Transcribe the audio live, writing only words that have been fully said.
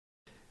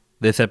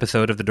This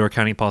episode of the Door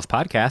County Pulse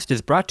podcast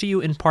is brought to you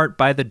in part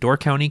by the Door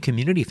County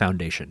Community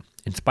Foundation,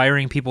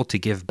 inspiring people to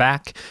give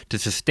back, to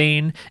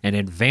sustain, and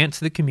advance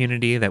the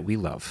community that we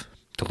love.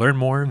 To learn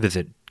more,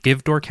 visit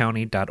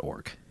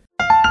givedoorcounty.org.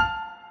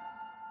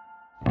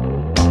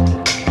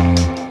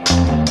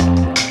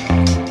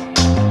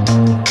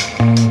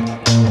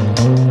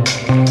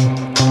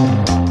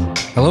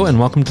 Hello and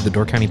welcome to the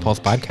Door County Pulse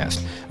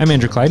podcast. I'm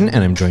Andrew Kleidon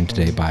and I'm joined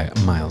today by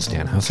Myles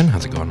Dannhausen.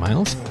 How's it going,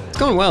 Myles? It's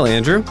going well,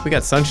 Andrew. We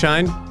got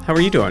sunshine. How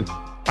are you doing?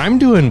 I'm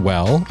doing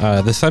well.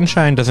 The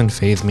sunshine doesn't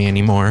faze me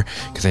anymore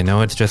because I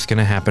know it's just going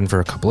to happen for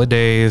a couple of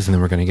days and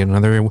then we're going to get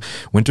another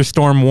winter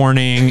storm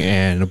warning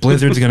and a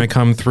blizzard's going to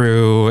come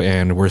through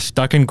and we're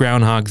stuck in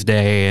Groundhog's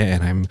Day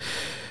and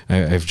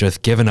I've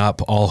just given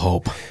up all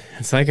hope.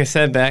 It's like I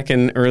said back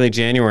in early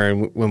January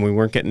when we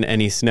weren't getting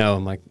any snow.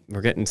 I'm like,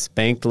 we're getting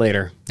spanked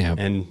later. Yeah.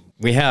 And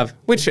we have,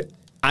 which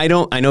I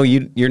know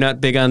you're not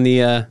big on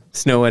the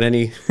snow at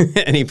any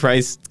any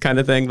price kind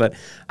of thing, but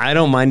I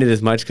don't mind it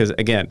as much because,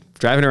 again,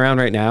 driving around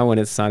right now when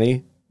it's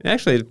sunny,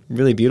 actually it's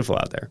really beautiful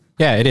out there.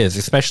 Yeah, it is,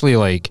 especially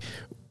like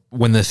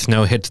when the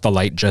snow hits the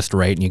light just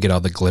right and you get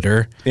all the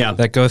glitter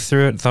that goes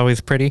through it. It's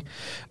always pretty.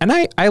 And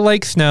I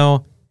like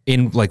snow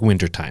in like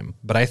wintertime,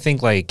 but I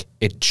think like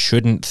it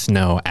shouldn't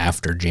snow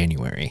after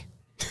January.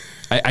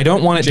 I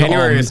don't want it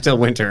January is still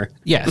winter.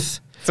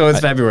 Yes. So it's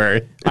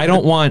February. I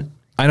don't want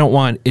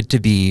it to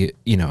be,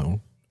 I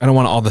don't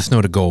want all the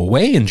snow to go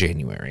away in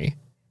January.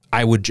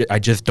 I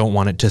just don't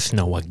want it to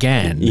snow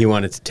again. You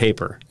want it to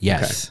taper.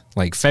 Yes. Okay.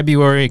 Like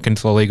February can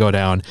slowly go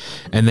down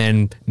and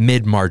then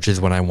mid-March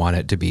is when I want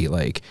it to be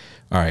like,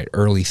 all right,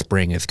 early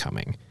spring is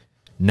coming.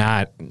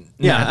 I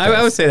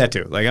would say that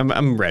too. Like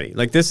I'm ready.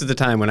 Like this is the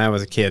time when I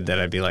was a kid that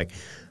I'd be like,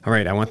 all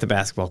right, I want the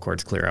basketball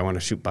courts clear. I want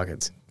to shoot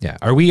buckets. Yeah.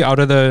 Are we out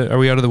of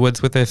the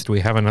woods with this? Do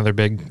we have another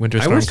big winter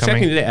storm coming? I was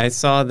checking today. I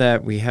saw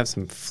that we have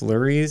some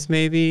flurries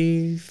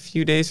maybe a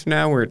few days from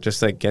now where it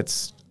just like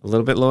gets a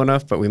little bit low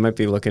enough, but we might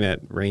be looking at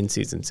rain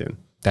season soon.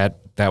 That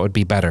would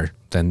be better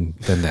than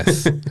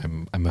this.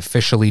 I'm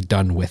officially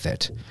done with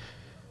it.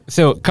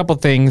 So a couple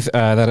things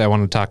that I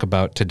want to talk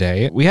about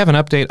today. We have an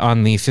update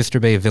on the Sister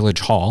Bay Village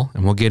Hall,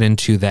 and we'll get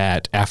into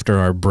that after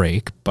our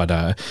break.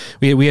 But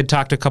we had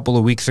talked a couple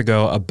of weeks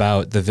ago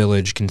about the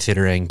village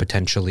considering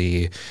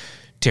potentially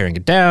tearing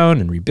it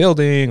down and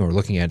rebuilding or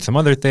looking at some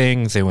other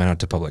things. They went out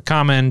to public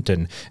comment,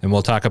 and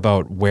we'll talk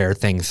about where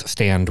things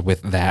stand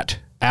with that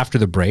after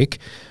the break.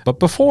 But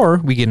before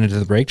we get into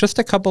the break, just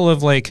a couple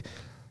of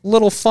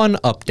little fun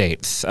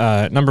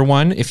updates. Number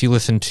one, if you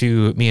listen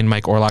to me and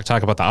Mike Orlock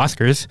talk about the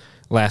Oscars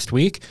last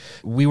week,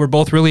 we were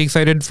both really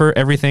excited for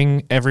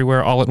Everything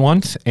Everywhere All at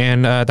Once,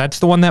 and that's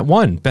the one that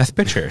won Best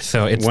Picture.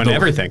 So it's won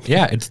everything.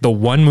 Yeah, it's the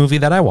one movie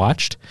that I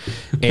watched,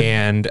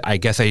 and I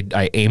guess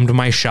I aimed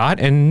my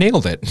shot and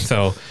nailed it.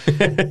 So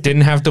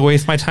didn't have to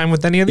waste my time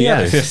with any of the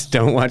others. Just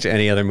don't watch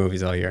any other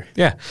movies all year.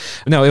 Yeah,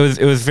 no,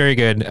 it was very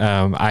good.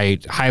 I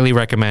highly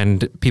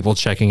recommend people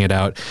checking it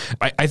out.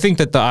 I think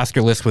that the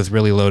Oscar list was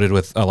really loaded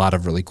with a lot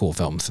of really cool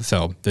films.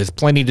 So there's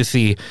plenty to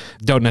see.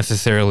 Don't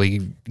necessarily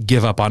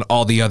give up on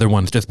all the other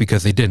ones just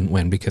because they didn't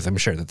win, because I'm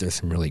sure that there's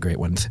some really great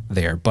ones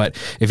there. But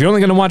if you're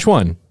only going to watch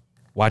one,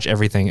 watch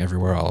Everything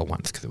Everywhere All at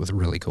Once because it was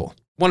really cool.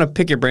 I want to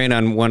pick your brain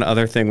on one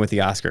other thing with the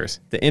Oscars,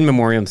 the In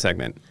Memoriam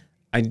segment.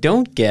 I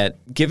don't get,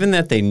 given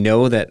that they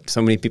know that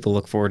so many people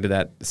look forward to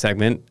that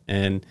segment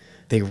and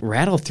they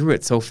rattle through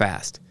it so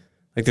fast.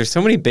 Like there's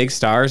so many big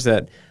stars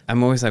that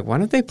I'm always like, why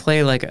don't they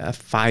play like a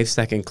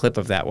 5-second clip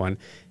of that one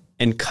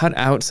and cut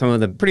out some of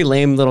the pretty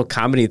lame little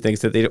comedy things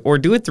that they, or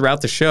do it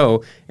throughout the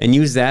show and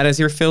use that as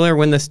your filler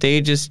when the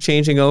stage is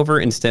changing over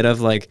instead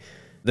of like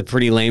the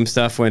pretty lame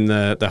stuff when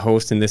the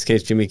host, in this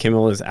case Jimmy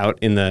Kimmel, is out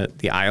in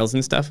the aisles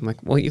and stuff. I'm like,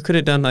 well, you could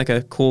have done like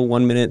a cool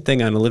 1-minute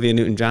thing on Olivia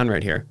Newton-John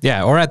right here.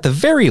 Yeah, or at the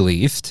very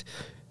least,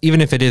 even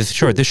if it is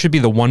short, this should be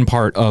the one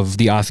part of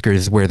the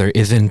Oscars where there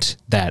isn't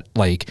that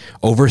like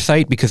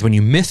oversight, because when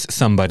you miss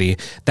somebody,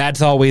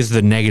 that's always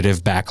the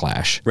negative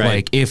backlash. Right.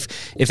 Like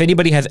if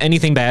anybody has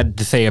anything bad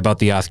to say about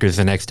the Oscars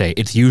the next day,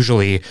 it's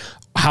usually,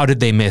 how did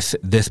they miss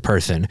this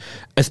person?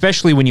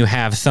 Especially when you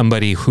have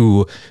somebody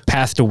who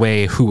passed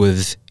away who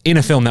was in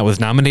a film that was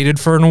nominated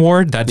for an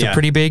award. That's a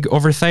pretty big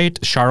oversight.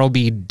 Charles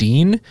B.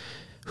 Dean,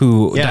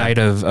 who died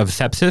of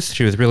sepsis.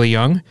 She was really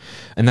young.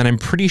 And then I'm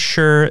pretty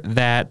sure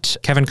that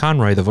Kevin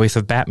Conroy, the voice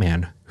of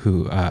Batman,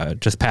 who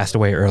just passed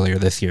away earlier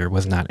this year,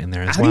 was not in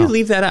there as well. How do you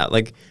leave that out?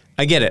 Like,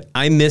 I get it.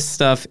 I miss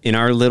stuff in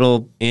our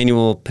little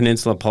annual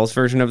Peninsula Pulse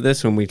version of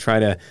this when we try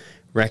to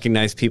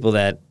recognize people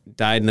that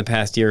died in the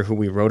past year who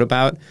we wrote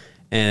about.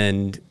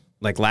 And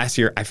like last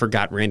year, I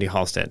forgot Randy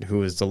Halstead, who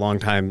was the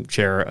longtime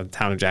chair of the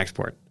town of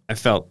Jacksport. I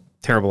felt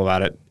terrible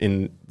about it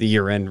in the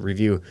year-end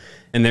review.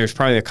 And there's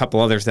probably a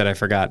couple others that I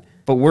forgot.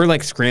 But we're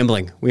like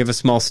scrambling. We have a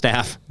small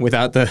staff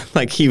without the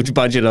like huge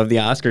budget of the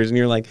Oscars. And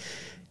you're like,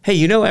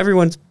 hey,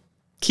 everyone's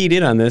keyed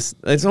in on this.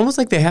 It's almost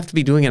like they have to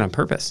be doing it on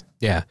purpose.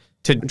 Yeah.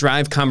 To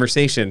drive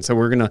conversation. So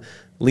we're going to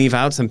leave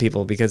out some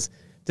people because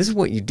this is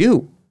what you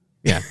do.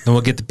 Yeah, and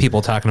we'll get the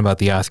people talking about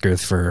the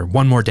Oscars for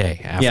one more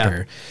day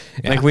after.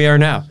 Yeah. Like we are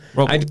now.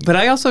 Well, but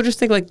I also just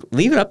think, like,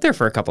 leave it up there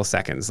for a couple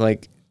seconds.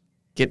 Like,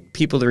 get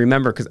people to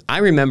remember. Because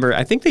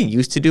I think they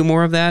used to do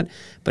more of that,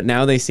 but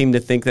now they seem to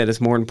think that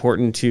it's more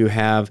important to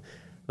have,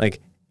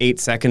 like, 8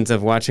 seconds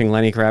of watching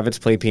Lenny Kravitz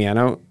play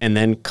piano and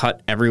then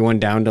cut everyone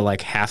down to,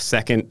 like,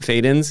 half-second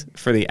fade-ins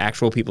for the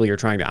actual people you're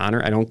trying to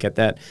honor. I don't get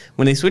that.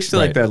 When they switch to,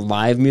 like, the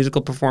live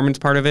musical performance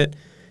part of it,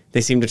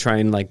 they seem to try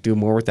and, like, do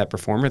more with that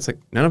performance. Like,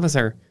 none of us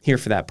are here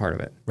for that part of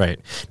it. Right.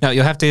 Now,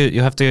 you'll have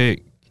to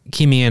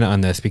key me in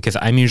on this, because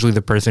I'm usually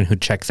the person who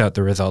checks out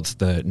the results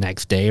the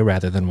next day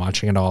rather than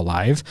watching it all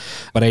live.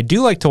 But I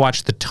do like to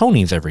watch the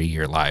Tonys every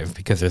year live,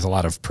 because there's a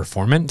lot of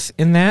performance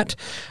in that.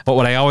 But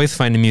what I always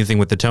find amusing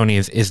with the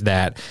Tonys is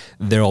that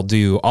they'll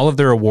do all of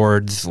their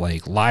awards,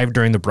 like, live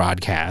during the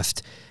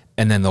broadcast,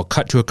 and then they'll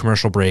cut to a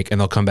commercial break, and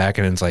they'll come back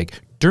and it's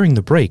like, during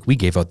the break, we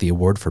gave out the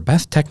award for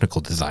best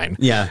technical design.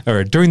 Yeah.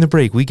 Or during the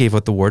break, we gave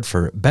out the award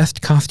for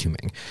best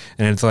costuming.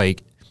 And it's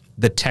like,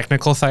 the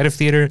technical side of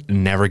theater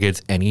never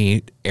gets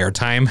any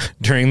airtime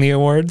during the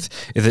awards.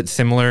 Is it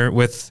similar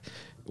with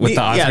the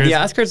Oscars? Yeah, the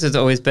Oscars has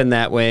always been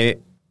that way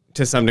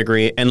to some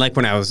degree. And, like,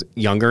 when I was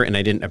younger and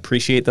I didn't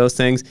appreciate those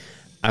things,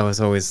 I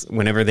was always,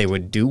 whenever they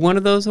would do one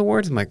of those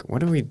awards, I'm like,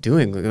 what are we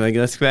doing? Like,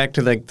 let's go back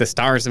to, like, the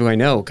stars who I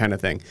know kind of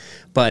thing.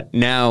 But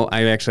now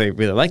I actually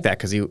really like that,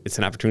 because it's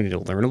an opportunity to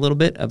learn a little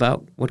bit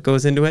about what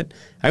goes into it.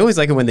 I always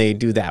like it when they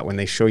do that, when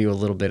they show you a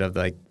little bit of,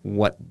 like,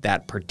 what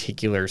that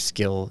particular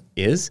skill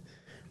is.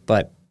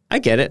 But I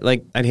get it.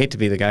 Like, I'd hate to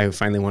be the guy who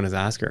finally won his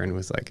Oscar and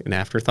was, like, an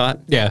afterthought.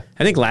 Yeah.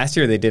 I think last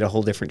year they did a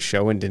whole different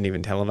show and didn't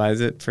even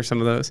televise it for some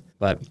of those.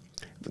 But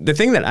the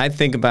thing that I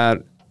think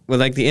about with,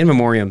 like, the in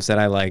memoriams that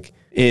I like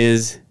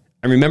is,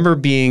 I remember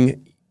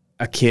being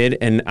a kid,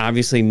 and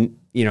obviously,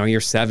 you know,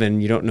 you're 7,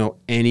 you don't know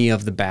any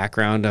of the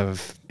background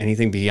of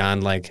anything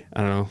beyond, like,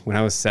 I don't know, when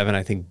I was 7,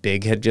 I think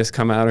Big had just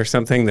come out or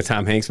something, the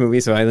Tom Hanks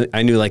movie. So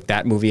I knew, like,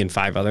 that movie and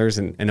 5 others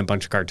and a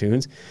bunch of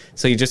cartoons.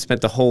 So you just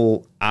spent the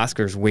whole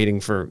Oscars waiting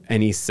for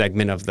any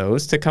segment of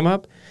those to come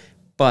up.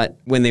 But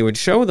when they would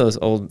show those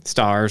old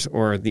stars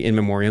or the in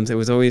memoriams, it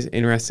was always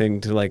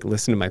interesting to, like,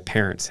 listen to my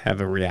parents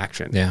have a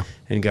reaction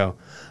and go,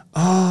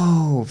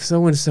 oh,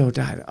 so-and-so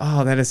died.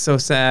 Oh, that is so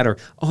sad. Or,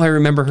 oh, I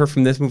remember her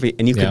from this movie.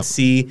 And you could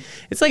see,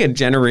 it's like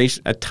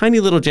a tiny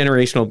little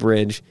generational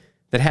bridge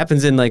that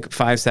happens in, like,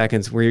 5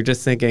 seconds, where you're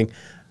just thinking,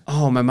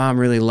 oh, my mom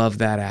really loved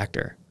that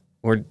actor.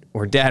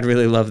 Or dad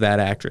really loved that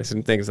actress,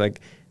 and things like,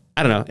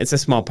 I don't know. It's a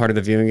small part of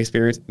the viewing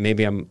experience.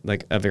 Maybe I'm,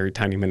 like, a very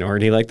tiny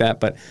minority like that,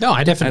 but no,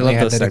 I definitely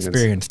had that segments.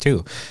 Experience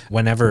too.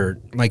 Whenever,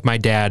 like, my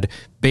dad,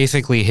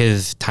 basically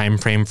his time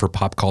frame for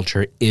pop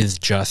culture is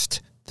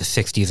just the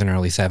 60s and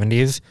early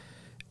 70s.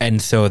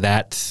 And so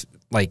that's,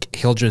 like,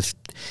 he'll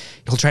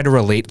try to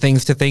relate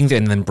things to things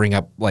and then bring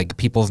up, like,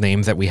 people's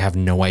names that we have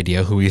no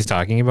idea who he's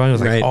talking about. It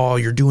was like, oh,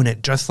 you're doing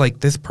it just like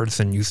this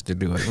person used to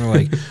do it. And we're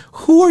like,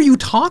 who are you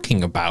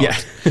talking about? Yeah.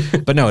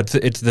 But no,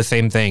 it's the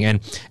same thing.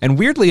 And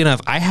weirdly enough,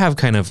 I have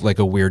kind of, like,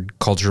 a weird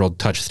cultural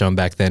touchstone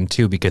back then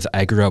too, because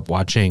I grew up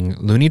watching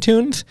Looney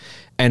Tunes,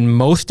 and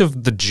most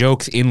of the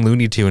jokes in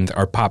Looney Tunes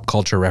are pop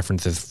culture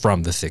references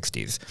from the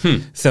 60s.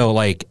 So,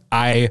 like,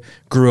 I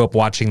grew up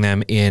watching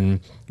them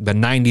in the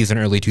 90s and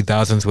early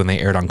 2000s when they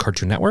aired on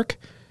Cartoon Network.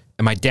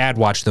 And my dad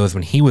watched those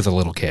when he was a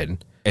little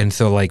kid. And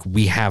so, like,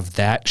 we have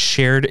that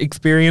shared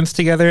experience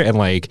together. And,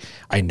 like,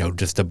 I know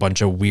just a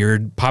bunch of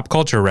weird pop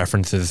culture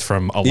references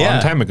from a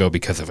long time ago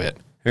because of it.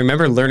 I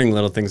remember learning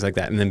little things like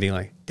that and then being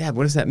like, Dad,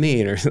 what does that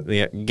mean? Or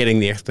getting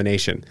the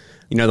explanation.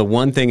 You know, the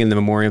one thing in the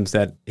memoriams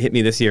that hit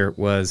me this year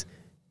was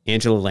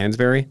Angela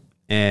Lansbury.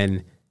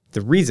 And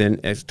the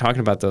reason, talking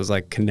about those,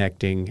 like,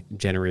 connecting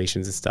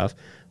generations and stuff,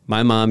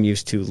 my mom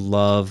used to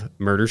love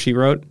Murder, She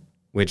Wrote,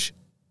 which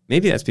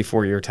maybe that's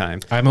before your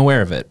time. I'm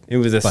aware of it. It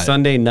was a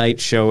Sunday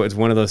night show. It's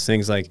one of those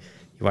things, like,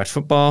 you watch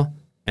football,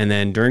 and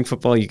then during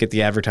football, you get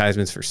the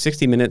advertisements for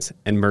 60 Minutes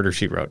and Murder,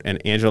 She Wrote,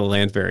 and Angela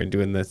Lansbury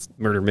doing this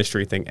murder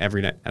mystery thing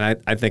every night. And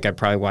I think I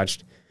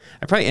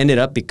probably ended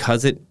up,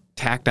 because it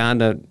tacked on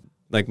to,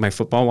 like, my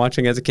football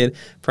watching as a kid,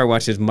 probably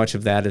watched as much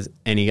of that as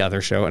any other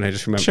show. And I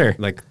just remember,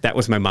 like, that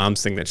was my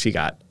mom's thing that she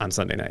got on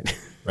Sunday night.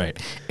 Right.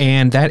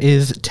 And that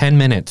is 10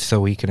 minutes,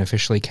 so we can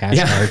officially cash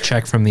our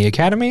check from the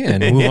Academy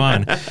and move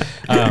on.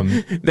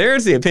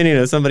 There's the opinion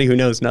of somebody who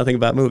knows nothing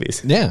about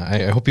movies. Yeah,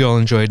 I hope you all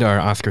enjoyed our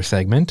Oscar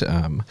segment.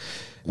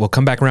 We'll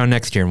come back around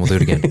next year and we'll do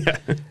it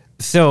again.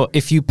 So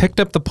if you picked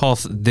up the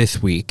Pulse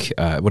this week,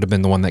 it would have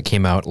been the one that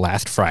came out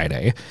last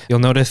Friday, you'll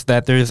notice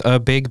that there's a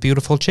big,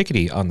 beautiful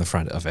chickadee on the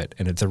front of it.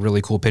 And it's a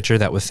really cool picture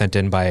that was sent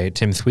in by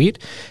Tim Sweet.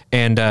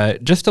 And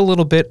just a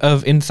little bit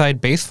of inside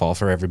baseball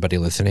for everybody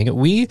listening.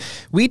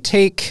 We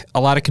take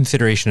a lot of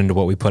consideration into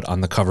what we put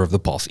on the cover of the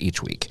Pulse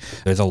each week.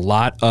 There's a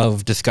lot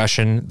of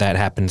discussion that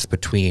happens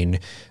between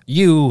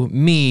you,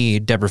 me,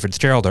 Deborah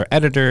Fitzgerald, our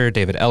editor,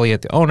 David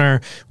Elliott, the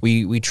owner.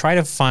 We try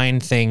to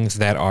find things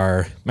that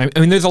are, I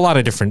mean, there's a lot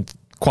of different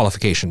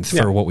qualifications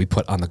for what we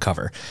put on the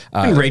cover.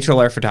 And Rachel,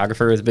 our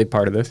photographer, is a big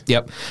part of this.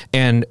 Yep.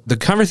 And the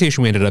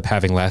conversation we ended up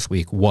having last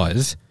week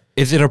was,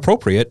 is it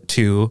appropriate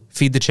to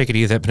feed the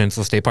chickadees at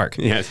Peninsula State Park?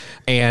 Yes.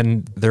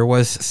 And there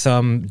was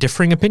some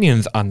differing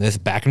opinions on this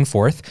back and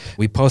forth.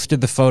 We posted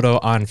the photo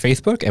on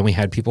Facebook and we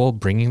had people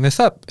bringing this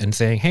up and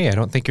saying, hey, I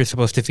don't think you're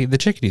supposed to feed the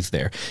chickadees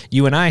there.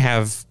 You and I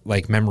have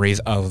like memories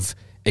of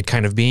it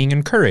kind of being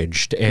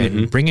encouraged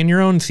and bring in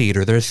your own seed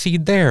or there's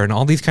seed there. And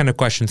all these kind of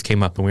questions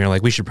came up and we were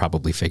like, we should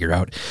probably figure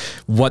out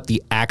what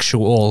the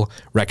actual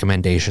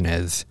recommendation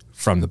is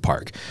from the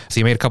park. So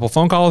you made a couple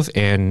phone calls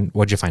and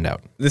what'd you find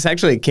out? This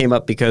actually came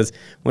up because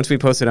once we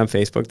posted on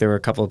Facebook, there were a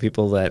couple of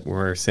people that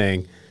were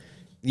saying,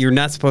 you're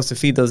not supposed to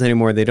feed those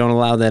anymore. They don't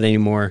allow that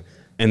anymore.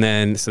 And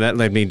then, so that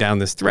led me down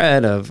this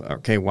thread of,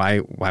 okay, why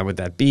would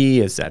that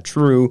be? Is that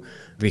true?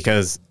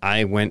 Because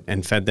I went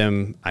and fed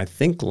them, I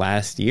think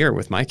last year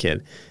with my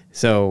kid.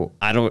 So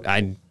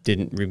I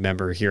didn't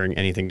remember hearing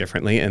anything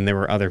differently. And there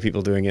were other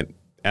people doing it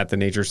at the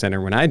nature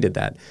center when I did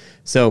that.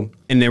 So,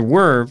 and there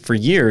were, for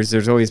years,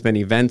 there's always been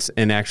events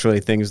and actually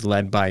things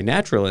led by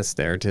naturalists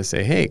there to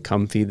say, hey,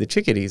 come feed the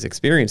chickadees,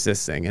 experience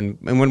this thing. And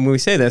when we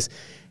say this,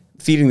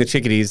 feeding the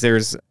chickadees,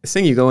 there's this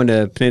thing you go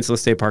into Peninsula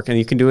State Park and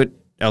you can do it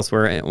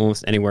elsewhere,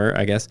 almost anywhere,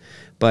 I guess.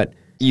 But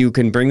you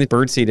can bring the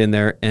bird seed in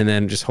there and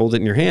then just hold it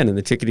in your hand and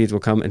the chickadees will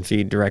come and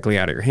feed directly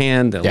out of your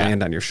hand. They'll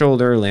land on your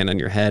shoulder, land on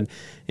your head.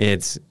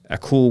 It's a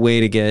cool way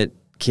to get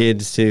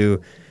kids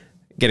to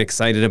get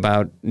excited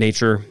about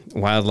nature,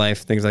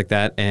 wildlife, things like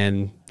that.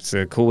 And it's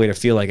a cool way to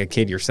feel like a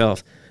kid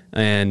yourself.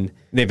 And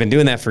they've been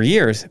doing that for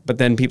years, but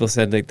then people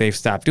said that they've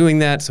stopped doing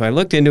that. So I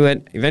looked into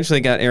it,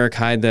 eventually got Eric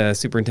Hyde, the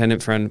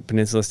superintendent from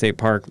Peninsula State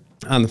Park,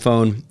 on the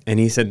phone. And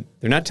he said,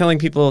 they're not telling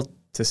people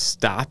to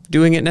stop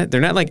doing it. They're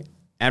not like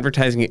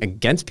advertising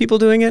against people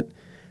doing it,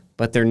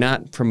 but they're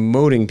not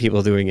promoting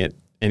people doing it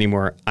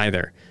anymore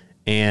either.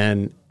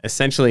 And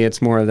essentially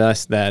it's more of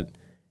this that,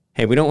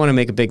 hey, we don't want to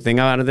make a big thing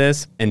out of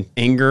this and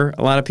anger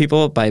a lot of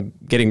people by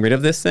getting rid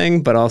of this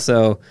thing, but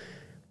also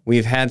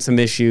we've had some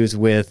issues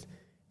with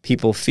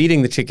people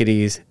feeding the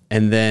chickadees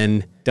and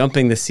then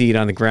dumping the seed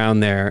on the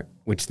ground there,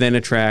 which then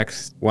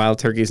attracts wild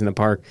turkeys in the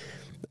park.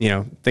 You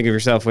know, think of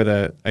yourself with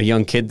a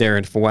young kid there,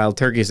 and for wild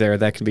turkeys there,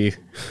 that could be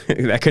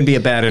a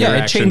bad interaction.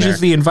 Yeah, it changes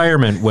the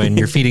environment when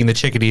you're feeding the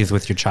chickadees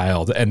with your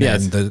child, and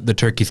then the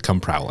turkeys come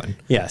prowling.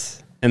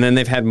 Yes. And then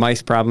they've had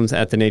mice problems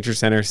at the nature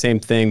center. Same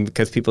thing,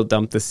 because people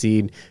dump the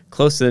seed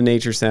close to the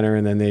nature center,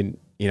 and then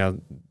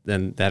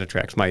then that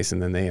attracts mice,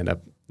 and then they end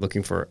up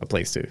looking for a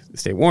place to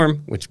stay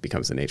warm, which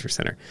becomes the nature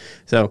center.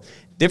 So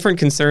different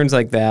concerns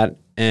like that.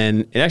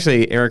 And it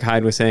actually, Eric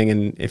Hyde was saying,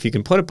 and if you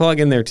can put a plug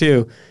in there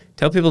too,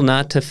 tell people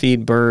not to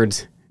feed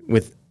birds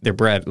with their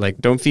bread. Like,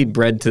 don't feed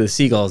bread to the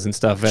seagulls and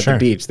stuff at the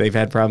beach. They've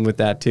had problem with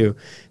that too,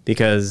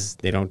 because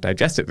they don't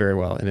digest it very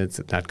well, and it's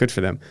not good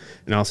for them,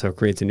 and also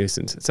creates a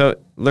nuisance. So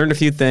learned a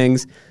few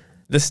things.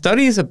 The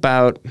studies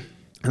about,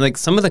 like,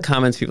 some of the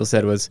comments people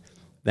said was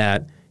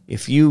that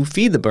if you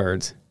feed the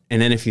birds and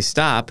then if you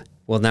stop,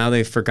 well, now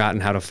they've forgotten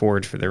how to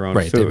forage for their own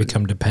food. They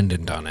become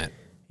dependent on it.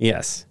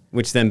 Yes,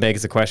 which then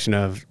begs the question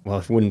of,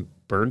 well, wouldn't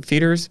bird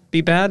feeders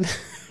be bad?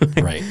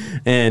 Right.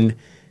 And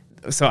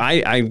so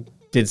I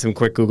did some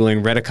quick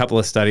Googling, read a couple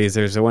of studies.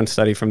 There's one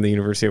study from the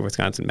University of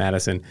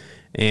Wisconsin-Madison,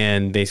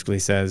 and basically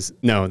says,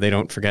 no, they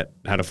don't forget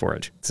how to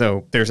forage.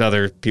 So there's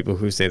other people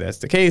who say that's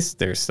the case.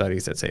 There's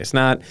studies that say it's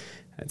not.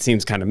 It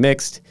seems kind of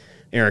mixed.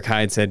 Eric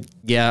Hyde said,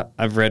 yeah,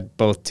 I've read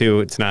both too.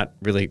 It's not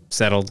really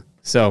settled.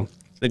 So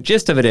the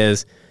gist of it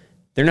is,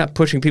 they're not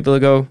pushing people to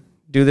go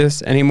do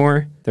this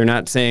anymore. They're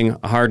not saying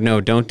a hard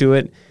no, don't do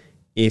it.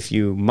 If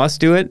you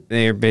must do it,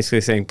 they're basically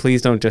saying,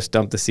 please don't just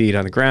dump the seed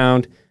on the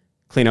ground.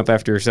 Clean up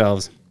after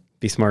yourselves.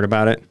 Be smart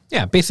about it.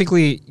 Yeah,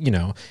 basically,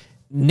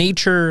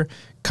 nature,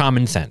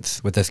 common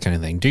sense with this kind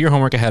of thing. Do your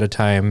homework ahead of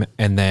time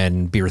and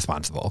then be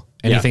responsible.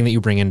 Anything that you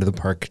bring into the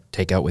park,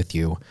 take out with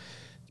you,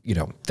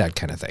 that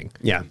kind of thing.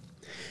 Yeah.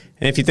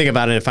 And if you think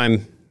about it, if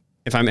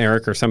I'm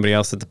Eric or somebody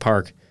else at the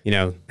park,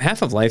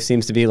 half of life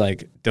seems to be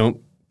like, don't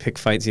pick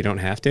fights you don't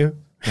have to.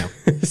 No.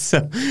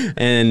 So,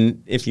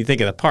 and if you think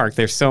of the park,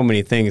 there's so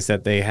many things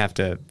that they have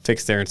to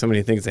fix there and so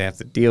many things they have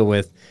to deal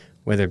with,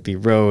 whether it be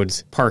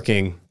roads,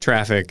 parking,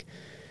 traffic,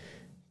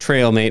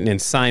 trail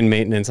maintenance, sign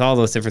maintenance, all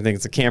those different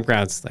things. The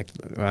campgrounds,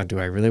 like, do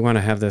I really want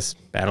to have this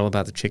battle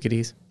about the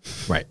chickadees?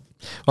 Right.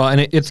 Well, and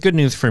it's good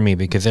news for me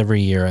because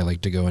every year I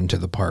like to go into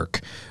the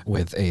park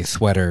with a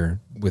sweater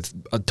with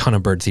a ton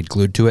of birdseed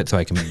glued to it so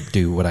I can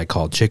do what I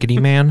call chickadee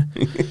man.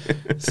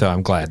 So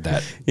I'm glad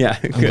that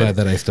glad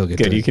that I still get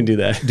to you can do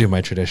that. Do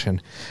my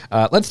tradition.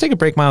 Let's take a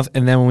break, Myles,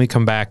 and then when we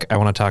come back, I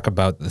want to talk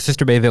about the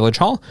Sister Bay Village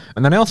Hall,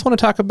 and then I also want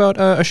to talk about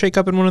a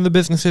shakeup in one of the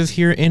businesses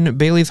here in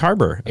Bailey's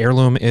Harbor.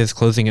 Heirloom is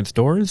closing its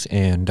doors,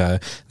 and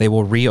they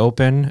will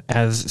reopen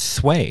as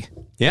Sway.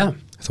 Yeah.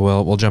 So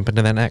we'll jump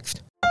into that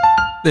next.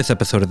 This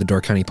episode of the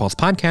Door County Pulse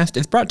podcast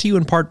is brought to you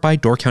in part by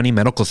Door County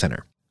Medical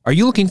Center. Are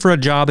you looking for a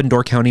job in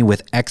Door County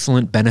with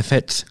excellent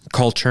benefits,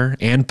 culture,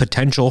 and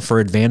potential for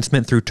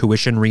advancement through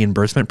tuition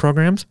reimbursement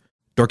programs?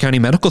 Door County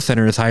Medical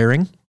Center is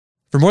hiring.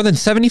 For more than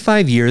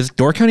 75 years,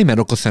 Door County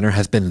Medical Center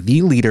has been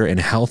the leader in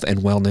health and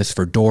wellness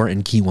for Door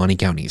and Kewaunee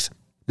counties.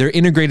 Their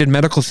integrated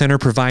medical center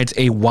provides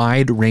a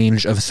wide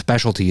range of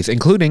specialties,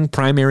 including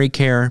primary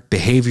care,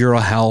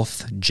 behavioral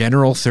health,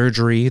 general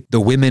surgery, the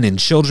Women and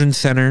Children's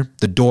Center,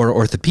 the Door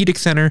Orthopedic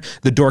Center,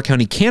 the Door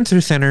County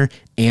Cancer Center,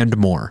 and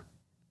more.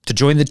 To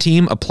join the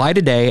team, apply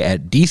today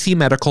at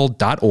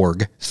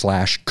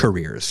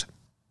dcmedical.org/careers.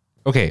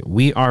 Okay,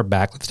 we are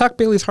back. Let's talk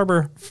Bailey's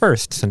Harbor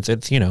first, since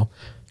it's,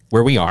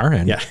 where we are,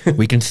 and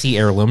we can see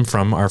Heirloom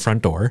from our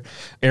front door.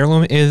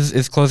 Heirloom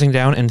is closing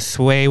down, and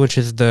Sway, which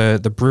is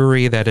the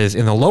brewery that is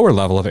in the lower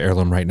level of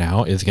Heirloom right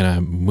now, is going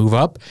to move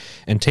up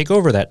and take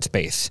over that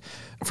space.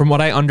 From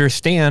what I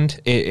understand,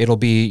 it'll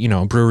be,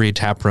 brewery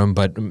tap room,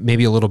 but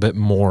maybe a little bit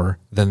more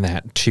than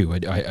that too.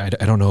 I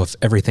don't know if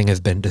everything has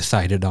been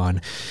decided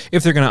on,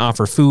 if they're going to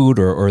offer food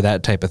or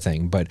that type of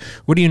thing. But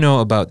what do you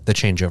know about the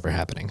changeover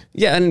happening?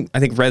 Yeah, and I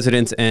think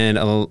residents and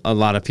a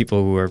lot of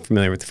people who are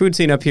familiar with the food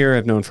scene up here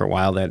have known for a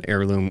while that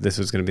Heirloom, this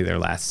was going to be their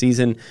last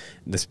season,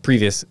 this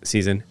previous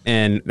season.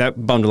 And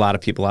that bummed a lot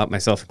of people out,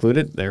 myself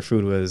included. Their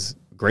food was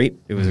great.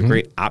 It was a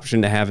great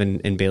option to have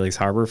in Bailey's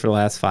Harbor for the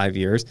last 5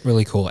 years.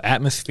 Really cool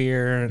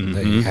atmosphere.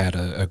 They had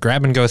a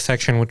grab and go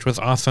section, which was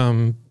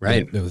awesome.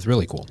 Right. It was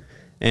really cool.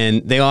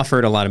 And they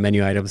offered a lot of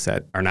menu items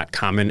that are not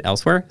common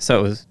elsewhere. So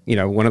it was,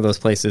 one of those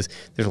places,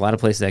 there's a lot of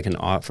places that can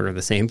offer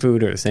the same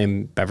food or the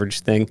same beverage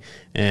thing.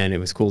 And it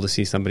was cool to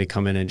see somebody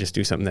come in and just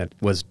do something that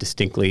was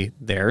distinctly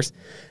theirs.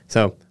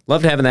 So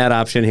loved having that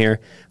option here.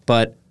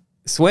 But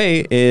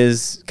Sway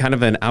is kind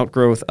of an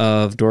outgrowth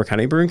of Door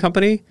County Brewing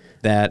Company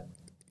that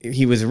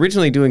he was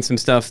originally doing some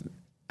stuff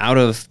out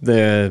of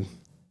the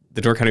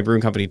Door County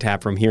Brewing Company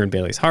tap room here in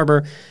Bailey's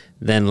Harbor.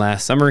 Then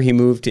last summer, he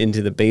moved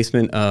into the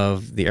basement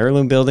of the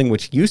Heirloom building,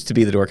 which used to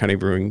be the Door County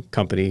Brewing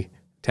Company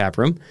tap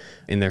room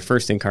in their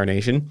first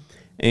incarnation.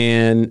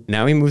 And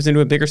now he moves into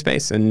a bigger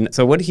space. And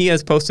so what he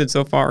has posted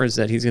so far is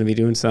that he's going to be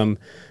doing some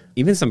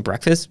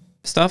breakfast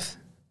stuff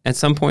at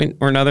some point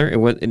or another.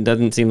 It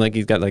doesn't seem like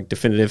he's got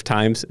definitive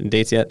times and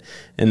dates yet.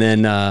 And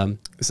then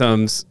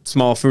some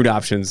small food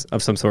options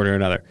of some sort or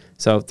another.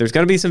 So there's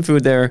going to be some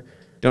food there.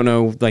 Don't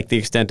know the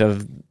extent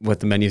of what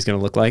the menu is going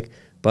to look like,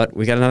 but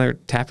we got another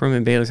tap room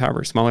in Bailey's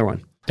Harbor, smaller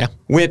one. Yeah.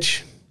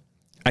 Which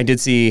I did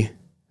see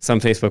some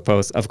Facebook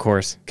posts, of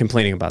course,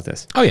 complaining about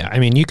this. Oh yeah, I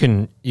mean you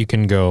can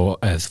go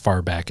as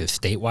far back as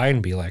statewide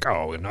and be like,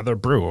 oh, another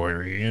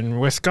brewery in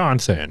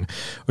Wisconsin,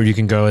 or you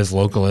can go as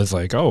local as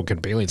oh, can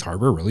Bailey's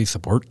Harbor really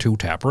support 2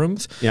 tap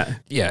rooms? Yeah.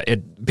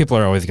 People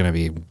are always going to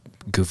be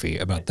goofy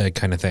about that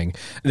kind of thing.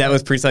 That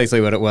was precisely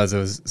what it was. It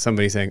was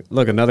somebody saying,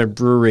 look, another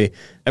brewery.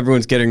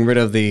 Everyone's getting rid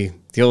of the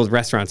old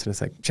restaurants. And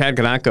it's like Chad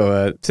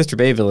Kanako, a Sister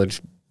Bay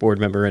Village board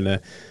member and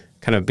a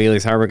kind of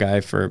Bailey's Harbor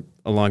guy for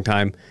a long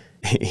time,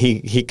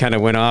 he kind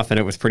of went off, and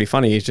it was pretty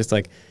funny. He's just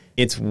like,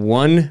 it's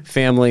one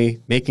family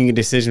making a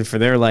decision for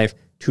their life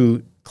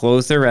to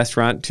close their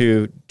restaurant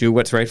to do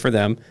what's right for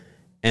them.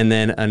 And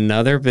then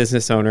another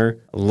business owner,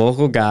 a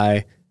local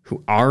guy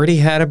who already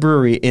had a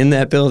brewery in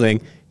that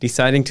building,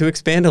 deciding to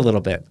expand a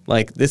little bit.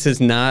 This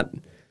is not,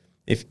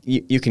 if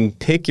you can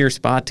pick your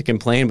spot to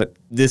complain, but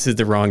this is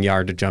the wrong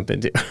yard to jump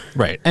into.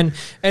 Right. And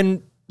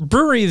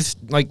breweries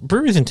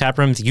and tap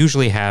rooms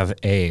usually have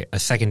a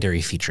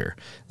secondary feature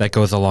that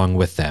goes along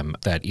with them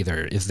that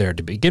either is there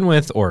to begin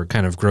with or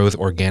kind of grows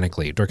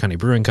organically. Door County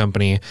Brewing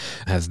Company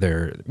has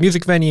their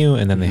music venue,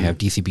 and then they have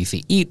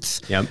DCBC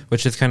Eats,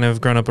 which has kind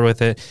of grown up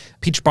with it.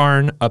 Peach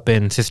Barn up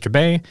in Sister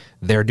Bay,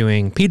 they're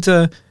doing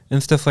pizza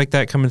and stuff like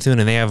that coming soon,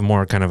 and they have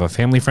more kind of a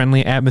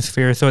family-friendly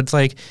atmosphere. So it's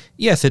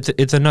yes,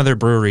 it's another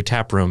brewery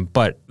tap room,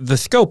 but the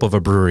scope of a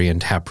brewery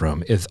and tap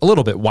room is a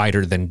little bit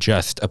wider than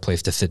just a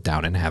place to sit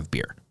down and have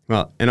beer.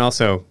 Well, and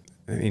also,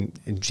 I mean,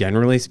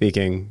 generally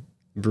speaking,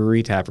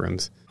 brewery tap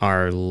rooms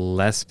are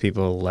less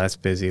people, less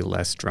busy,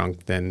 less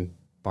drunk than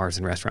bars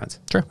and restaurants.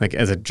 Sure.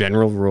 As a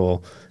general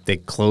rule, they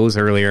close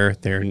earlier.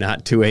 They're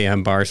not 2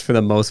 a.m. bars for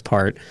the most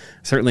part.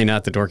 Certainly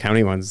not the Door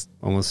County ones,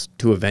 almost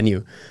to a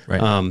venue.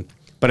 Right.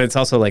 But it's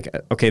also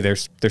okay,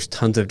 there's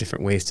tons of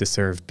different ways to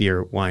serve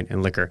beer, wine,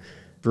 and liquor.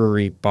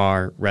 Brewery,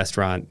 bar,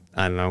 restaurant,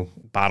 I don't know,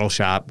 bottle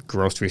shop,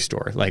 grocery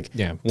store.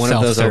 One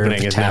of those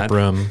opening is tap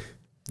room.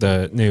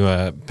 The new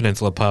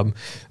Peninsula Pub,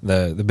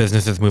 the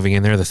business is moving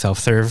in there, the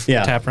self-serve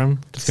tap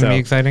room. It's going to be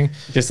exciting.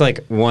 Just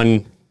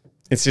one,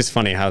 it's just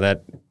funny how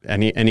that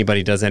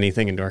anybody does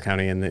anything in Door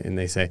County and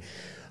they say,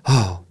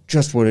 oh,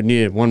 just what it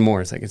needed, one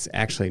more. It's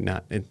actually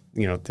not.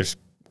 There's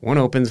one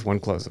opens, one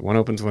closes, one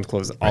opens, one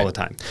closes all the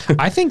time.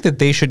 I think that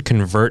they should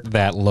convert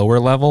that lower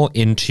level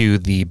into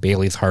the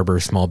Bailey's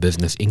Harbor Small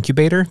Business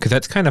Incubator, because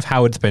that's kind of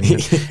how it's been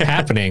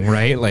happening,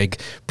 right?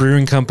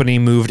 Brewing Company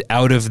moved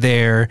out of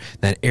there,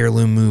 then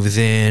Heirloom moves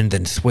in,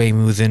 then Sway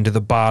moves into the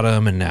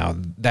bottom, and now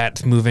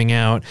that's moving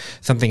out.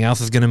 Something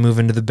else is going to move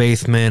into the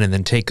basement and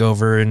then take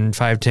over in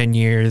 5-10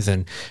 years,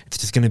 and it's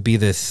just going to be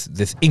this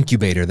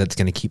incubator that's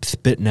going to keep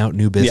spitting out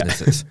new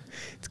businesses. Yeah.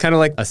 It's kind of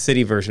like a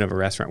city version of a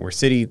restaurant, where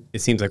city, it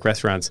seems like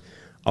restaurants,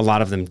 a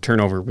lot of them turn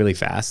over really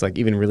fast.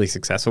 Even really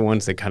successful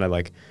ones, they kind of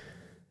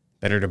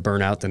better to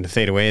burn out than to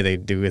fade away. They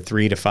do a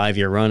 3 to 5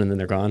 year run and then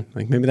they're gone.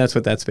 Like maybe that's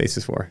what that space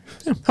is for.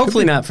 Yeah,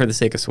 hopefully not for the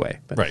sake of sway.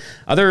 But right.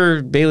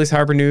 Other Bailey's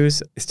Harbor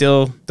news,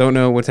 still don't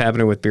know what's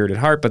happening with Bearded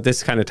Heart, but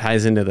this kind of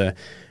ties into the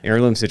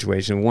Heirloom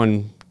situation.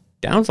 One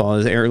downfall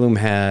is Heirloom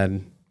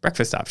had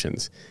breakfast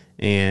options,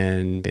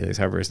 and Bailey's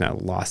Harbor has now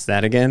lost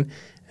that again.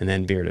 And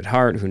then Bearded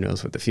Heart, who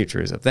knows what the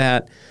future is of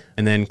that.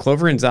 And then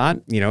Clover and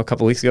Zott, a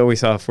couple weeks ago we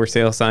saw a for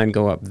sale sign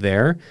go up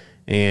there,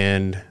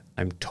 and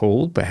I'm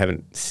told, but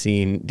haven't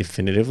seen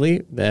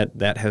definitively, that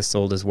that has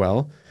sold as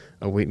well.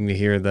 Waiting to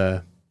hear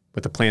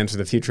what the plans for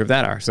the future of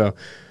that are. So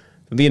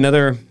there'll be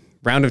another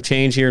round of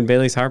change here in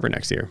Bailey's Harbor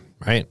next year.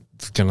 Right.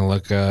 It's going to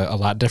look a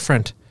lot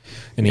different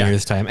in a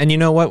year's time. And you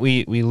know what?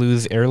 We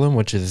lose Heirloom,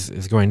 which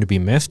is going to be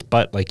missed.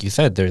 But like you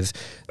said, there's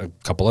a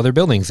couple other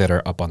buildings that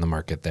are up on the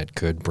market that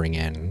could bring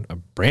in a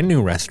brand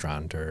new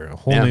restaurant or a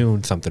whole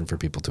new something for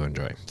people to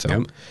enjoy.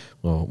 So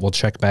we'll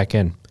check back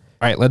in.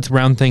 All right, let's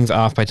round things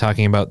off by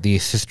talking about the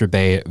Sister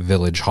Bay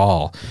Village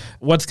Hall.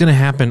 What's going to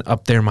happen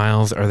up there,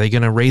 Myles? Are they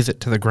going to raze it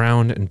to the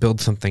ground and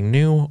build something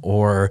new,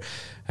 or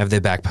have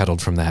they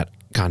backpedaled from that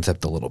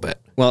concept a little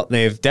bit? Well,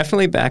 they've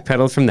definitely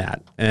backpedaled from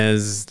that.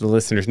 As the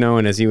listeners know,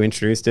 and as you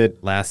introduced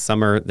it, last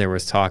summer there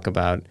was talk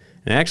about,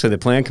 and actually the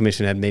Plan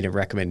Commission had made a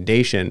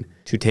recommendation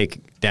to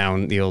take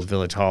down the old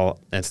Village Hall.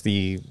 That's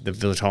the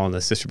Village Hall on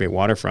the Sister Bay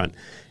waterfront.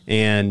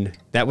 And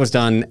that was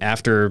done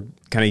after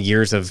kind of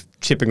years of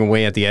chipping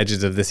away at the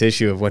edges of this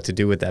issue of what to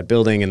do with that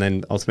building, and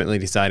then ultimately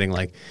deciding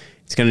like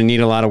it's going to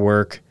need a lot of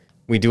work.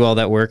 We do all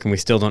that work and we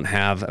still don't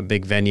have a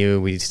big venue.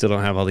 We still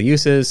don't have all the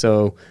uses,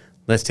 so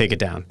let's take it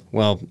down.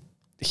 Well,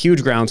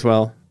 huge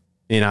groundswell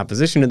in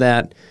opposition to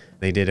that.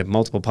 They did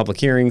multiple public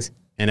hearings,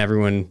 and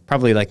everyone,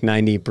 probably like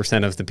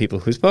 90% of the people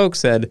who spoke,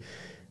 said,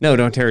 no,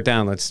 don't tear it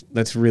down.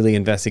 Let's really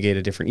investigate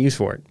a different use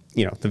for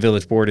it. The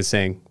village board is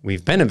saying,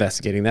 we've been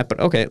investigating that, but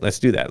okay, let's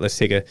do that.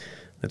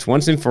 Let's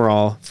once and for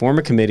all form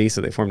a committee.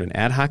 So they formed an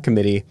ad hoc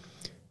committee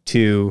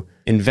to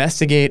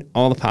investigate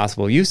all the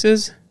possible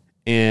uses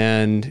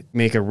and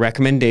make a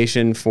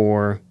recommendation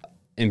for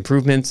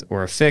improvements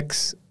or a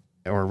fix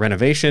or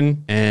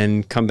renovation,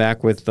 and come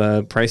back with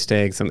the price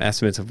tag, some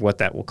estimates of what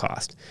that will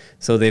cost.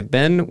 So they've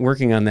been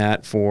working on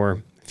that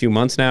for a few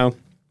months now.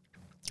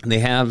 They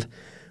have,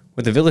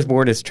 what the village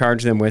board has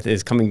charged them with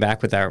is coming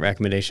back with that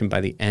recommendation by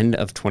the end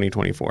of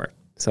 2024.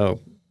 So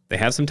they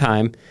have some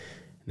time.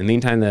 In the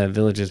meantime, the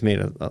village has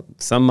made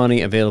some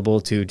money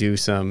available to do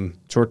some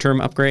short-term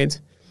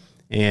upgrades.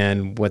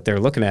 And what they're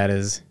looking at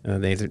is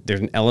there's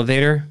an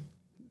elevator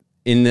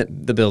in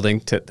the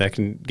building that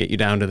can get you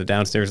down to the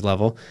downstairs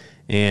level.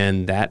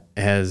 And that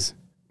has,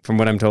 from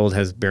what I'm told,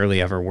 has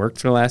barely ever worked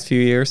for the last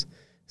few years.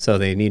 So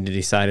they need to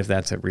decide if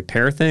that's a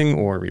repair thing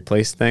or a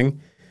replace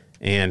thing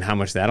and how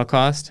much that'll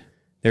cost.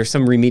 There's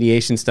some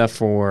remediation stuff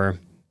for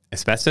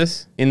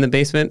asbestos in the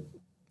basement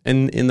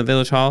in the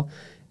village hall.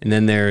 And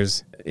then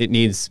it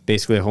needs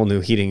basically a whole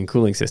new heating and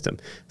cooling system.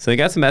 So they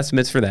got some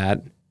estimates for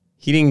that.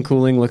 Heating and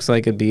cooling looks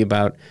like it'd be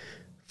about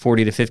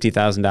 $40,000 to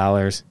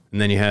 $50,000. And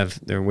then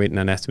they're waiting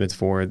on estimates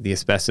for the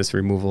asbestos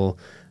removal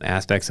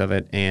aspects of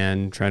it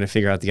and trying to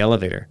figure out the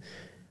elevator.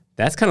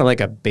 That's kind of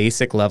like a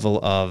basic level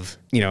of,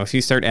 if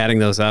you start adding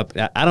those up,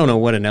 I don't know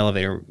what an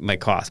elevator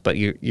might cost, but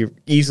you're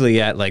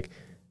easily at like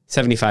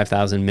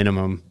 $75,000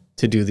 minimum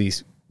to do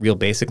these real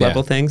basic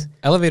level things.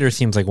 Elevator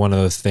seems like one of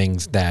those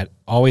things that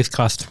always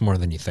costs more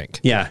than you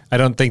think. Yeah. I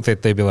don't think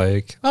that they'd be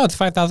like, oh, it's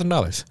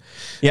 $5,000.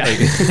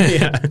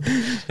 Yeah.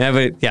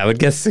 I would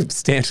guess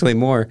substantially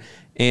more.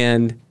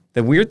 And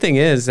the weird thing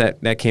is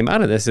that came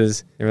out of this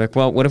is they're like,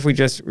 well, what if we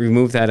just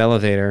remove that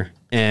elevator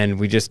and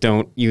we just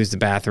don't use the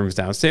bathrooms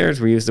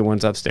downstairs, we use the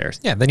ones upstairs?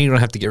 Yeah, then you don't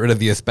have to get rid of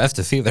the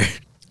asbestos either.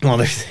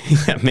 Well,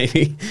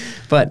 maybe.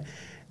 But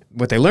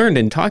what they learned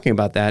in talking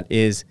about that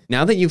is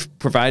now that you've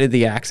provided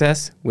the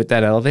access with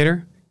that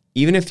elevator,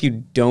 even if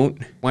you don't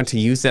want to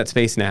use that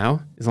space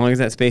now, as long as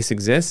that space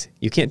exists,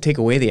 you can't take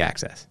away the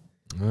access.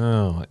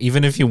 Oh,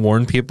 even if you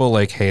warn people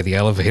like, hey, the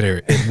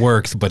elevator, it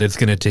works, but it's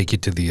going to take you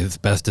to the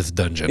asbestos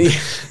dungeon.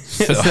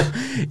 So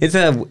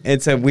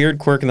it's a weird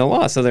quirk in the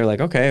law. So they're like,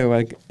 okay,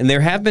 and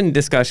there have been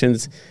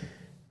discussions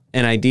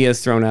and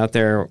ideas thrown out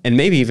there, and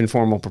maybe even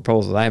formal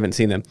proposals. I haven't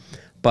seen them,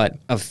 but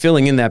of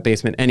filling in that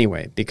basement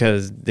anyway,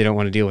 because they don't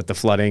want to deal with the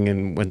flooding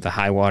and when the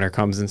high water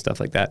comes and stuff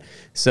like that.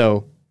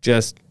 So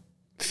just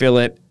fill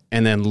it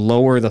and then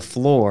lower the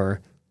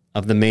floor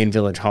of the main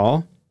village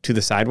hall to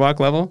the sidewalk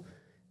level.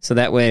 So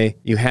that way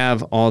you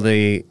have all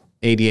the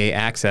ADA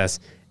access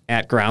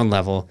at ground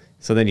level.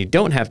 So then you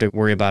don't have to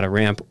worry about a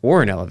ramp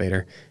or an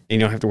elevator, and you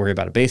don't have to worry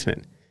about a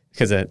basement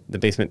because the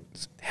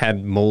basement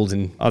had mold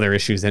and other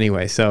issues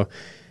anyway. So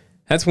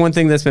that's one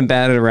thing that's been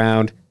batted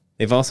around.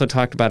 They've also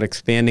talked about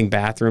expanding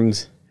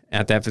bathrooms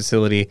at that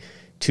facility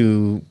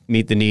to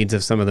meet the needs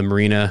of some of the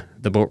marina,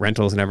 the boat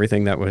rentals and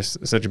everything that was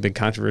such a big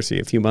controversy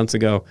a few months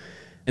ago.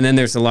 And then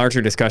there's a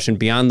larger discussion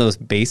beyond those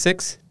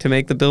basics to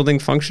make the building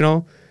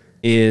functional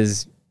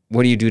is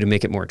what do you do to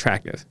make it more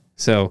attractive?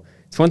 So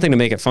it's one thing to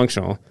make it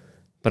functional,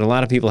 but a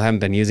lot of people haven't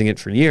been using it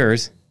for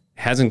years.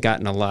 hasn't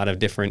gotten a lot of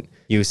different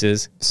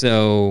uses.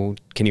 So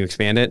can you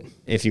expand it?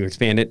 If you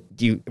expand it,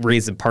 do you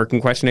raise the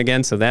parking question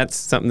again? So that's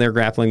something they're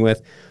grappling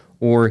with.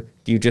 Or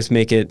do you just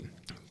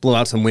blow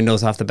out some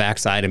windows off the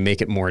backside and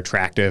make it more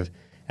attractive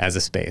as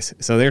a space?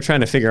 So they're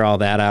trying to figure all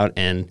that out,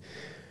 and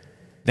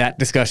that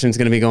discussion is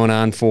going to be going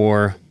on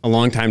for a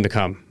long time to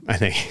come, I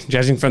think,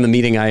 judging from the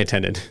meeting I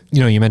attended.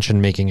 You mentioned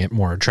making it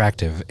more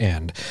attractive,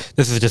 and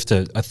this is just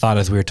a thought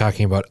as we were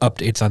talking about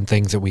updates on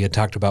things that we had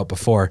talked about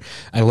before.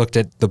 I looked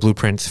at the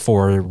blueprints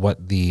for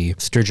what the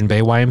Sturgeon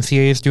Bay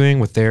YMCA is doing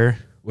with their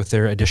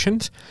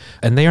additions,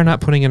 and they are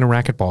not putting in a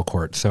racquetball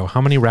court. So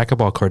how many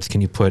racquetball courts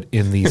can you put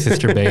in the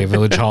Sister Bay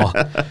Village Hall?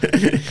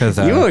 Because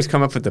you always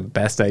come up with the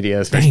best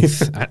ideas.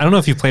 Thanks. I don't know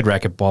if you've played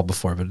racquetball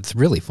before, but it's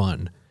really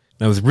fun.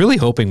 I was really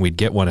hoping we'd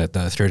get one at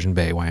the Sturgeon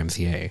Bay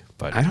YMCA,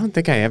 but I don't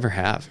think I ever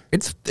have.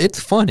 It's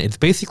fun. It's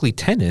basically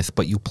tennis,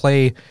 but you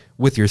play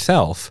with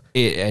yourself,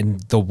 and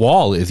the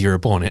wall is your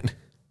opponent.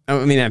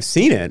 I mean, I've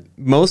seen it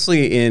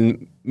mostly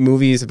in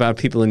movies about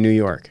people in New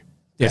York.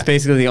 Yeah. It's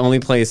basically the only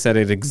place that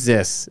it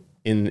exists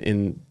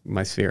in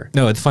my sphere.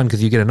 No, it's fun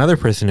because you get another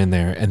person in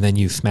there, and then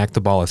you smack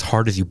the ball as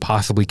hard as you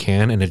possibly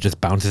can, and it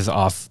just bounces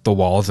off the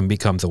walls and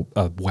becomes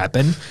a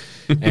weapon.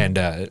 And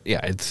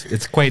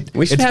it's quite.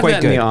 We should it's have quite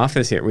that good. in the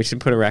office here. We should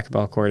put a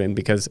racquetball court in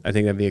because I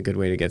think that'd be a good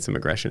way to get some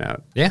aggression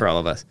out for all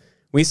of us.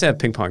 We used to have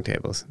ping pong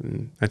tables,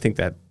 and I think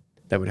that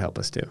would help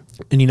us too.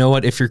 And you know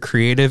what? If you're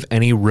creative,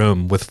 any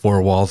room with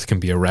 4 walls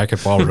can be a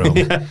racquetball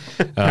room.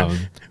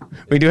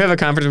 We do have a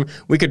conference room.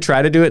 We could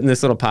try to do it in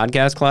this little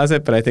podcast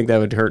closet, but I think that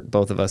would hurt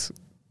both of us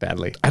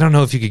badly. I don't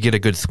know if you could get a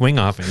good swing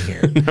off in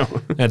here. No.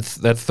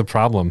 That's the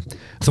problem.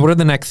 So what are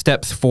the next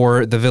steps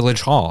for the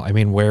Village Hall? I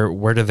mean,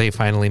 where do they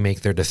finally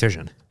make their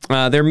decision?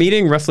 They're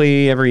meeting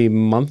roughly every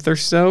month or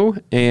so,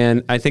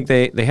 and I think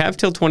they have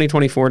till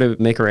 2024 to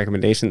make a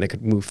recommendation. They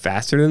could move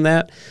faster than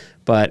that,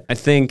 but I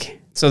think...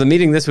 So the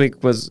meeting this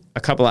week was a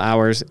couple of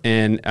hours,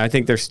 and I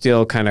think they're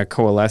still kind of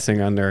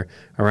coalescing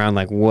around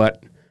like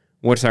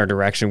what's our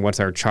direction, what's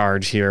our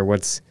charge here,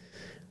 what's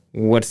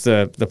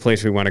the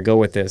place we want to go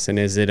with this, and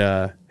is it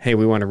hey,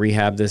 we want to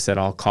rehab this at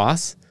all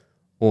costs,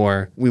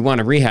 or we want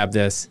to rehab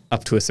this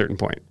up to a certain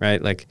point, right?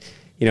 Like,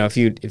 if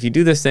you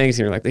do this thing,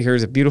 so you're like,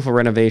 here's a beautiful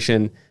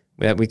renovation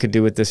that we could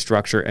do with this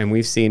structure, and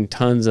we've seen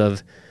tons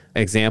of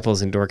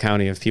examples in Door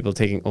County of people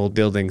taking old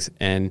buildings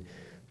and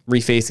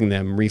refacing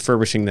them,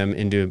 refurbishing them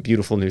into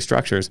beautiful new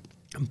structures,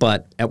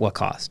 but at what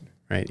cost,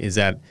 right? Is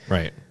that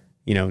right?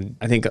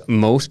 I think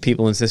most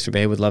people in Sister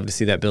Bay would love to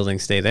see that building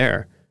stay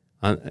there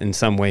in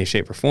some way,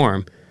 shape, or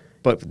form,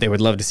 but they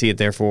would love to see it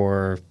there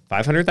for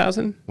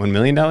 $500,000, $1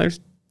 million,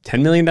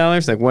 $10 million.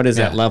 Like, what is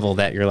that level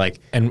that you're like?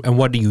 And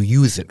what do you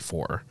use it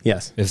for?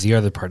 Yes, is the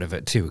other part of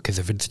it too. Because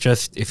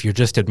if you're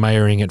just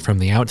admiring it from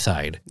the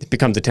outside, it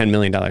becomes a $10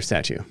 million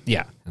statue.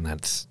 Yeah, and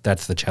that's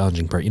the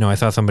challenging part. I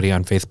saw somebody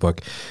on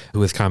Facebook who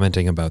was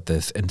commenting about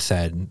this and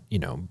said,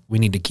 we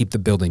need to keep the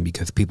building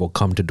because people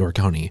come to Door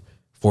County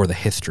for the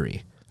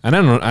history. And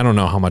I don't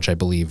know how much I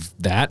believe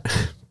that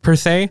per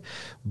se,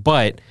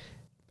 but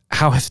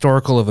how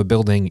historical of a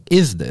building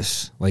is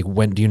this? Like,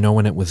 do you know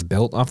when it was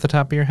built off the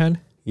top of your head?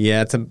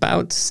 Yeah, it's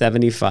about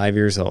 75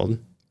 years old,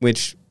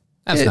 which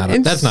that's not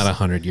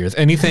 100 years.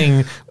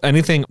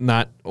 Anything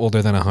not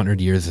older than 100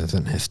 years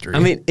isn't history. I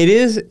mean,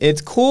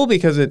 it's cool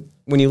because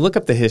when you look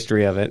up the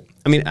history of it,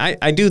 I mean,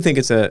 I do think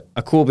it's a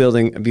cool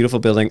building, a beautiful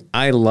building.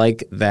 I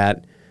like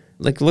that.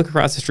 Like, look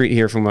across the street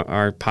here from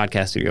our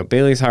podcast studio,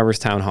 Bailey's Harbor's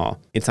Town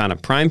Hall. It's on a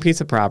prime piece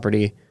of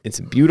property. It's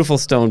a beautiful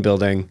stone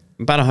building,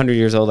 about 100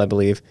 years old, I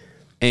believe.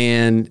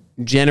 And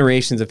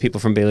generations of people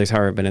from Bailey's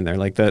Harbor have been in there.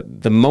 Like,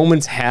 the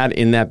moments had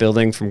in that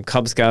building, from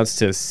Cub Scouts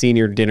to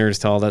senior dinners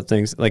to all that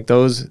things, like,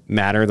 those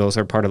matter. Those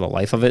are part of the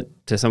life of it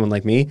to someone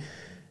like me.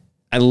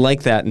 I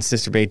like that in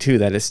Sister Bay, too,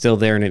 that it's still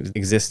there and it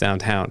exists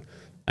downtown.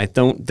 I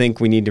don't think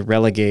we need to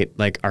relegate,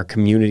 like, our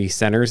community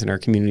centers and our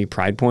community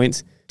pride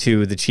points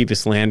to the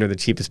cheapest land or the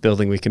cheapest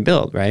building we can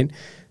build, right?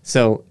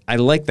 So I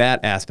like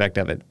that aspect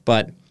of it.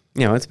 But,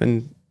 it's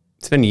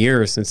been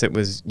years since it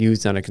was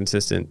used on a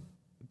consistent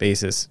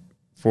basis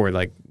for,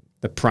 like,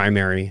 the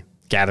primary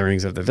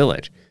gatherings of the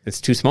village. It's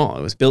too small.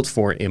 It was built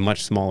for a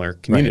much smaller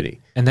community.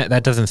 Right. And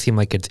that doesn't seem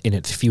like it's in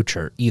its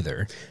future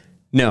either.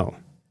 No.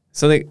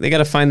 So they got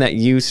to find that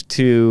use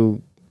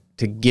to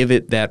give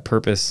it that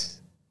purpose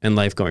and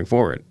life going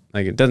forward.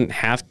 Like, it doesn't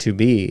have to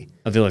be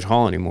a village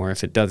hall anymore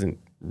if it doesn't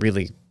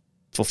really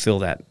fulfill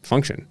that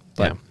function.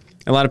 But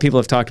a lot of people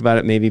have talked about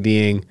it maybe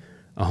being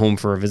a home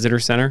for a visitor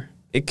center.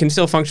 It can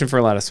still function for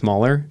a lot of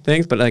smaller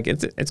things, but like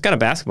it's got a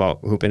basketball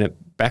hoop in it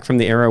back from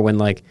the era when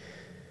like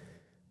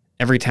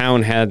every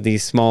town had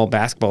these small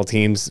basketball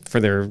teams for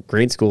their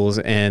grade schools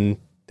and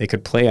they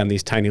could play on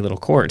these tiny little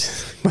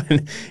courts,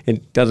 but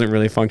it doesn't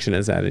really function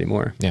as that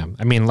anymore. Yeah.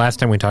 I mean, last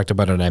time we talked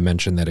about it, I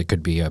mentioned that it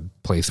could be a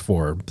place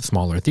for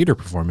smaller theater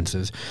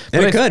performances.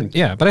 And it could.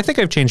 Yeah, but I think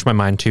I've changed my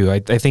mind too. I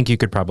think you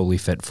could probably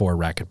fit 4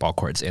 racquetball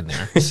courts in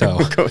there. So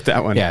we'll go with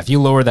that one. Yeah, if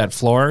you lower that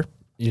floor,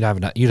 you'd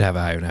have a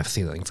high enough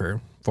ceiling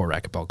for 4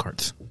 racquetball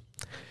courts.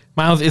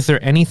 Myles, is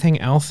there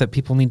anything else that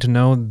people need to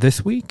know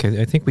this week?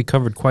 I think we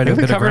covered quite a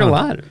bit of ground. We covered a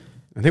lot.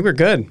 I think we're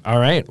good. All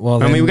right.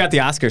 Well, I mean, we got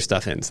the Oscar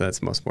stuff in, so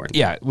that's most important.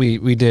 Yeah,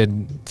 we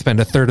did spend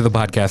a third of the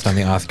podcast on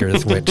the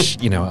Oscars, which,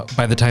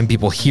 by the time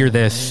people hear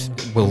this,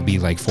 will be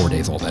like 4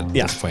 days old at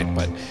this point.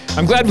 But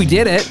I'm glad we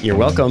did it. You're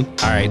welcome.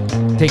 All right.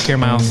 Take care,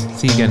 Myles.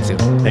 See you again soon.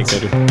 Thanks,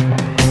 Andrew.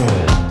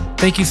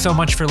 Thank you so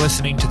much for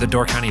listening to the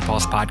Door County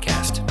Pulse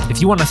podcast.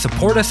 If you want to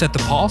support us at the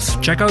Pulse,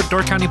 check out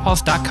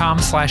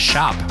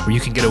doorcountypulse.com/shop, where you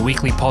can get a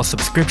weekly Pulse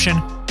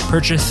subscription,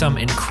 purchase some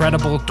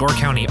incredible Door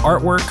County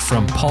artwork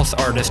from Pulse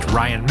artist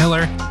Ryan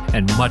Miller,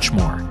 and much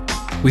more.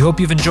 We hope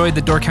you've enjoyed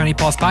the Door County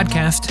Pulse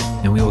podcast,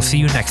 and we will see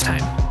you next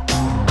time.